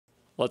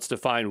let's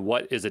define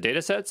what is a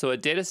dataset. So a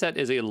dataset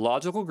is a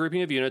logical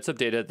grouping of units of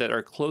data that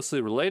are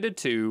closely related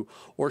to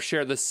or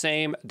share the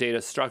same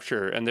data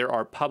structure. And there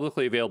are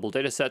publicly available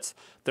datasets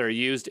that are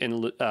used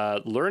in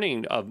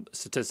learning of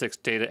statistics,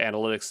 data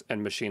analytics,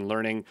 and machine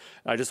learning.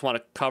 I just want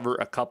to cover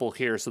a couple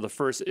here. So the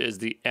first is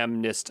the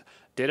MNIST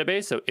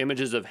database, so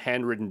images of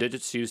handwritten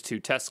digits used to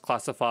test,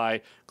 classify,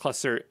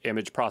 cluster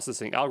image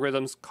processing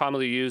algorithms,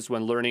 commonly used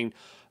when learning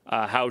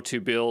how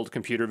to build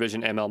computer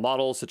vision ML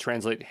models to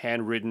translate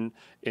handwriting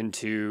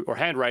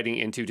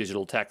into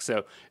digital text.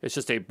 So it's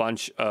just a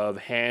bunch of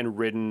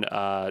handwritten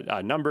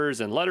numbers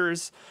and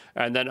letters.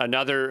 And then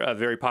another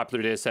very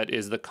popular data set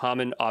is the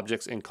Common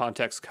Objects in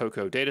Context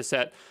COCO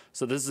dataset.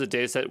 So this is a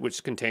dataset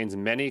which contains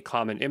many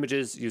common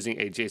images using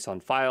a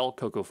JSON file,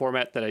 COCO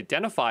format, that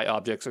identify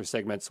objects or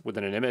segments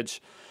within an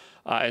image.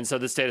 And so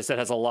this data set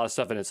has a lot of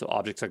stuff in it. So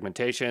object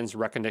segmentations,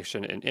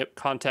 recognition in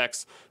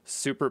context,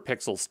 super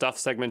pixel stuff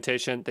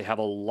segmentation. They have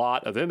a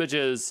lot of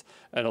images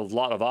and a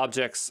lot of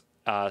objects.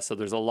 So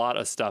there's a lot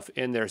of stuff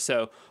in there.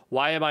 So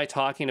why am I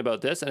talking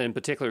about this, and in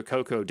particular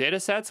COCO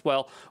datasets?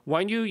 Well,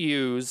 when you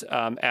use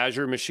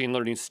Azure Machine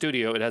Learning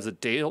Studio, it has a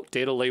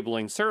data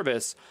labeling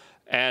service.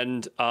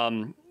 And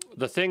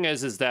the thing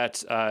is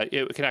that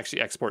it can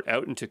actually export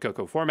out into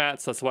COCO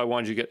formats. That's why I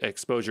wanted you to get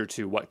exposure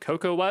to what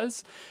COCO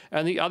was.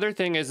 And the other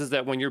thing is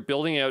that when you're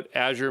building out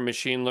Azure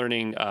machine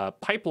learning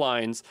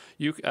pipelines,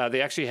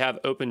 they actually have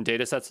open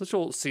data sets, which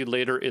we'll see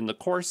later in the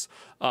course,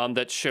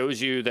 that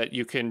shows you that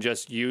you can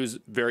just use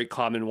very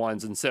common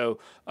ones. And so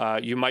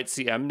you might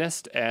see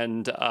MNIST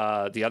and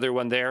the other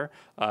one there.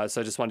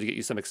 So I just wanted to get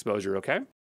you some exposure, okay?